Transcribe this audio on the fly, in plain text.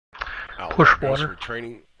Push Outlaw goes water. for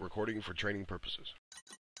training, recording for training purposes.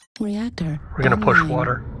 Reactor. We're gonna push online.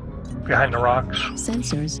 water behind the rocks.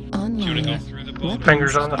 Sensors Shooting online. out through the boat.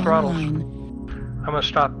 Fingers on the throttles. Online. I'm gonna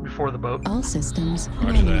stop before the boat. All systems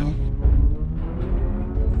Roger that. nominal.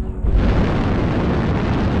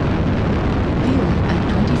 Fuel at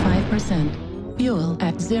 25%. Fuel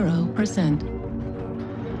at 0%.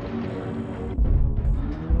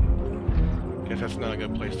 Guess that's not a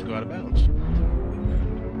good place to go out of bounds.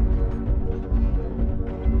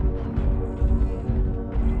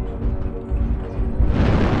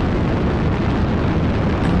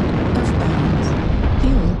 Out of bounds.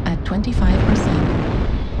 Fuel at 25%.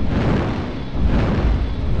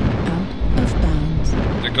 Out of bounds.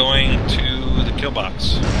 They're going to the kill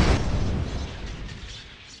box.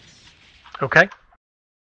 Okay.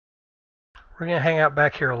 We're gonna hang out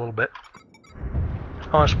back here a little bit.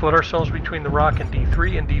 I want to split ourselves between the rock and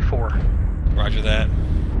D3 and D4, Roger that.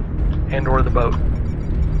 and or the boat.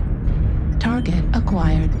 Target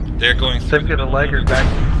acquired. They're going through. They've got a laggard back.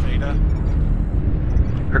 Theta.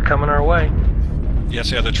 They're coming our way.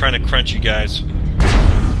 Yes, yeah, they're trying to crunch you guys.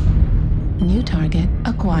 New target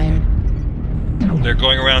acquired. They're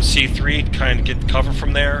going around C3, trying to get cover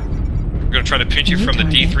from there. We're going to try to pinch you New from the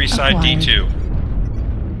target D3 side, acquired. D2.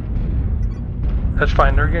 That's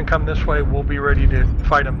fine. They're gonna come this way. We'll be ready to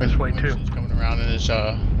fight them this way too. Winston's coming around in his,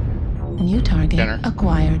 New target Dinner.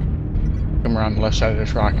 acquired. come around the left side of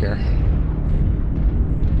this rock here.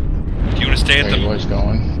 Do you want to stay at Where he the... was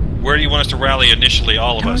going. Where do you want us to rally initially,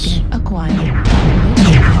 all of us? Target acquired. New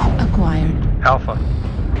target acquired. Alpha,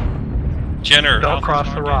 Jenner, don't Alpha cross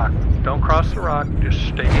the target. rock. Don't cross the rock. Just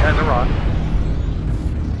stay behind the rock.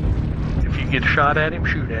 If you get shot at him,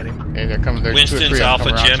 shoot at him. Okay, they're coming. There's two or Winston's three of them Alpha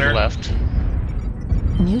coming around to Jenner. the left.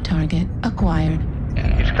 New target acquired.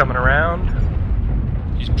 He's coming around.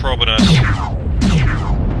 He's probing us.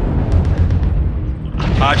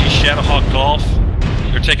 Haji Shadowhawk Golf.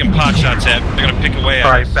 They're taking pot shots at. They're going to pick away at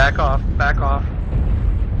All right, us. back off. Back off.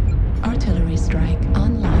 Artillery strike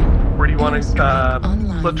online. Where do you want to? Airstrike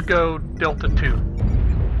online. Let's go Delta 2.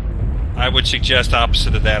 I would suggest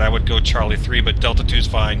opposite of that. I would go Charlie 3, but Delta 2's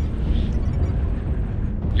fine.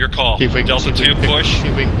 Your call. See if we can- Delta see if 2 we can pick- push. see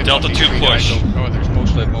if we can pick Delta up 2 these three guys. push. Oh, there's most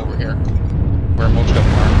of them over here. Where most of them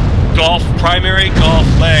are. Golf, primary, golf,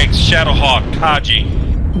 legs, Shadowhawk, Haji.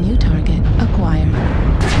 New target acquired.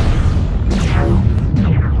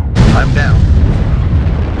 I'm down.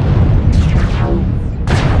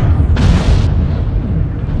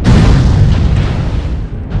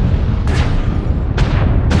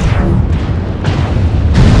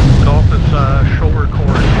 Golf is shoulder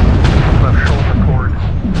cord, left shoulder cord.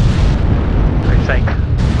 I think.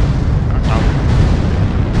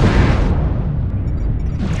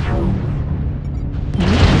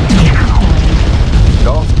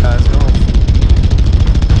 Golf, guys, golf.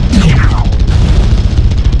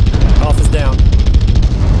 Golf is down.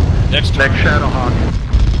 Next Next Shadowhawk.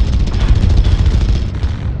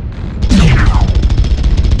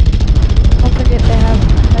 Don't forget they have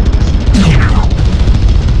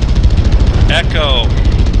Echo,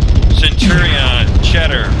 Centurion,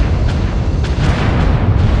 Cheddar.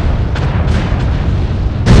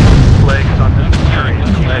 Legs on the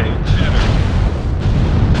Centurion. Legs. Cheddar.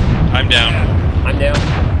 I'm down. I'm down.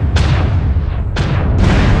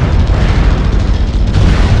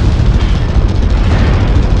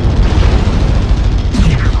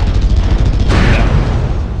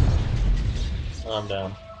 I'm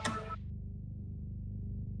down.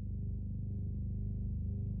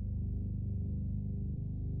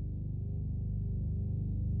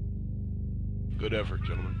 Good effort,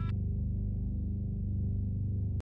 gentlemen.